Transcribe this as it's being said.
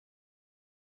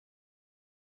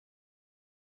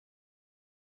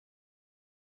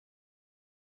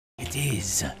it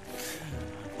is.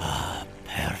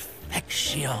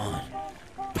 Perfection.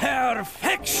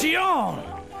 Perfection!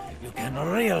 You can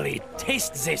really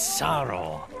taste the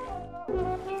sorrow.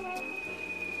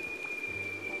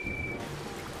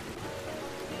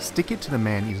 Stick It to the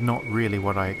Man is not really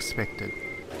what I expected.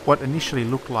 What initially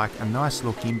looked like a nice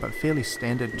looking but fairly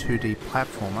standard 2D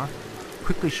platformer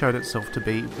quickly showed itself to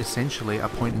be essentially a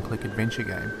point and click adventure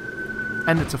game.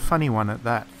 And it's a funny one at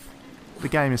that. The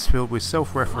game is filled with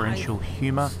self-referential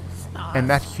humour, and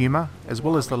that humour, as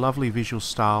well as the lovely visual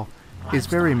style, is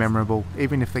very memorable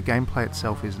even if the gameplay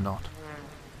itself is not.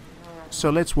 So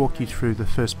let's walk you through the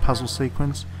first puzzle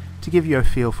sequence to give you a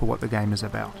feel for what the game is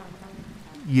about.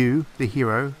 You, the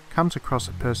hero, comes across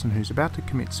a person who's about to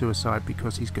commit suicide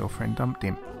because his girlfriend dumped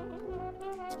him.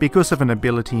 Because of an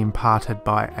ability imparted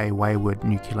by a wayward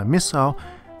nuclear missile,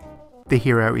 the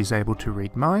hero is able to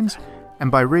read minds, and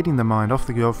by reading the mind of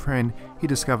the girlfriend, he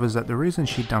discovers that the reason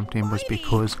she dumped him was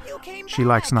because she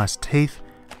likes nice teeth,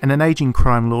 and an aging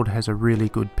crime lord has a really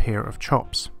good pair of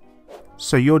chops.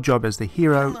 So your job as the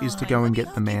hero is to go and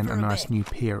get the man a nice new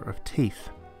pair of teeth.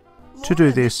 To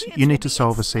do this, you need to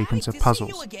solve a sequence of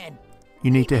puzzles. You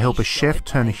need to help a chef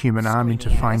turn a human arm into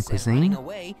fine cuisine,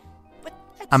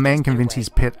 a man convince his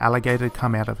pet alligator to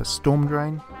come out of a storm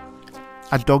drain,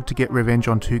 a dog to get revenge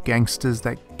on two gangsters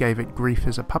that gave it grief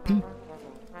as a puppy,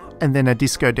 and then a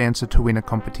disco dancer to win a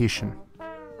competition.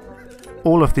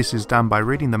 All of this is done by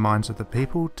reading the minds of the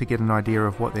people to get an idea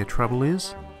of what their trouble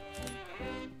is,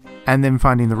 and then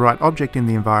finding the right object in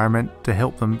the environment to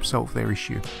help them solve their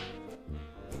issue.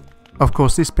 Of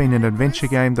course, this being an adventure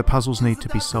game, the puzzles need to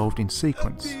be solved in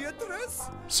sequence.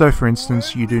 So for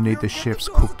instance, you do need the chef's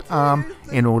cooked arm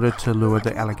in order to lure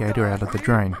the alligator out of the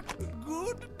drain.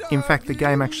 In fact, the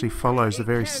game actually follows a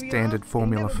very standard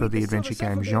formula for the adventure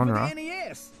game genre,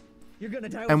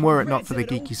 and were it not for the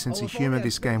geeky sense of humour,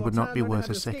 this game would not be worth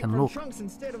a second look.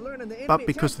 But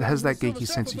because it has that geeky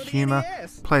sense of humour,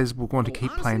 players will want to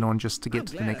keep playing on just to get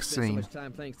to the next scene.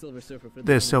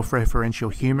 There's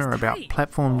self-referential humour about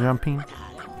platform jumping.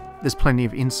 There's plenty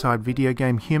of inside video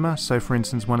game humour, so for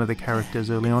instance one of the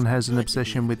characters early on has an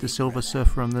obsession with the Silver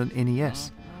Surfer on the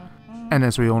NES. And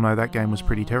as we all know, that game was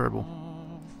pretty terrible.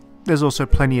 There's also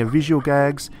plenty of visual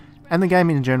gags, and the game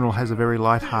in general has a very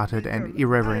light-hearted and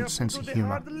irreverent sense of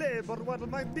humour.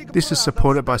 This is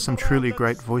supported by some truly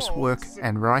great voice work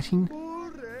and writing,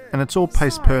 and it's all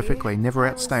paced perfectly, never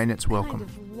outstaying its welcome.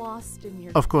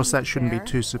 Of course, that shouldn't be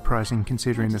too surprising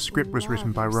considering the script was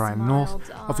written by Ryan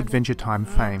North of Adventure Time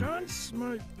fame.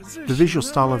 The visual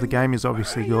style of the game is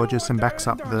obviously gorgeous and backs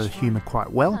up the humour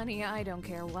quite well.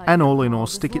 And all in all,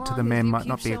 Stick It to the Man might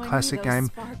not be a classic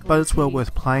game, but it's well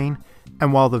worth playing.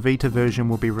 And while the Vita version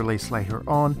will be released later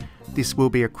on, this will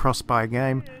be a cross-buy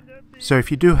game. So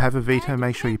if you do have a Vita,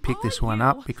 make sure you pick this one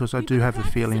up, because I do have a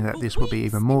feeling that this will be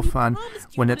even more fun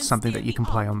when it's something that you can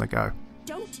play on the go.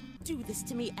 Don't do this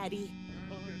to me, Eddie.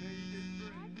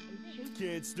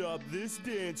 Can't stop this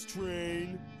dance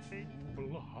train.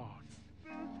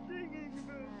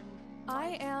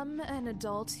 I am an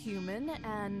adult human,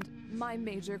 and my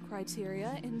major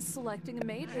criteria in selecting a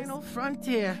mate is... Final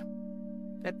Frontier.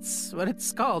 That's what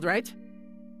it's called, right?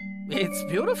 It's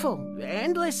beautiful,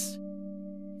 endless.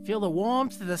 Feel the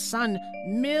warmth of the sun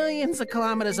millions of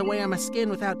kilometers away on my skin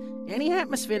without any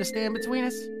atmosphere to stand between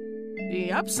us.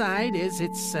 The upside is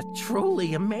it's a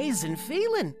truly amazing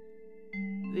feeling.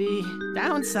 The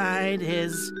downside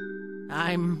is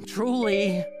I'm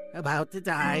truly about to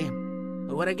die.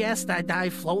 Who would have guessed I'd die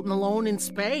floating alone in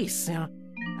space?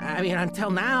 I mean,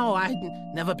 until now, I'd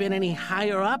never been any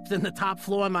higher up than the top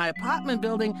floor of my apartment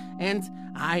building, and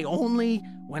I only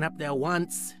went up there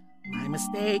once. My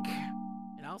mistake.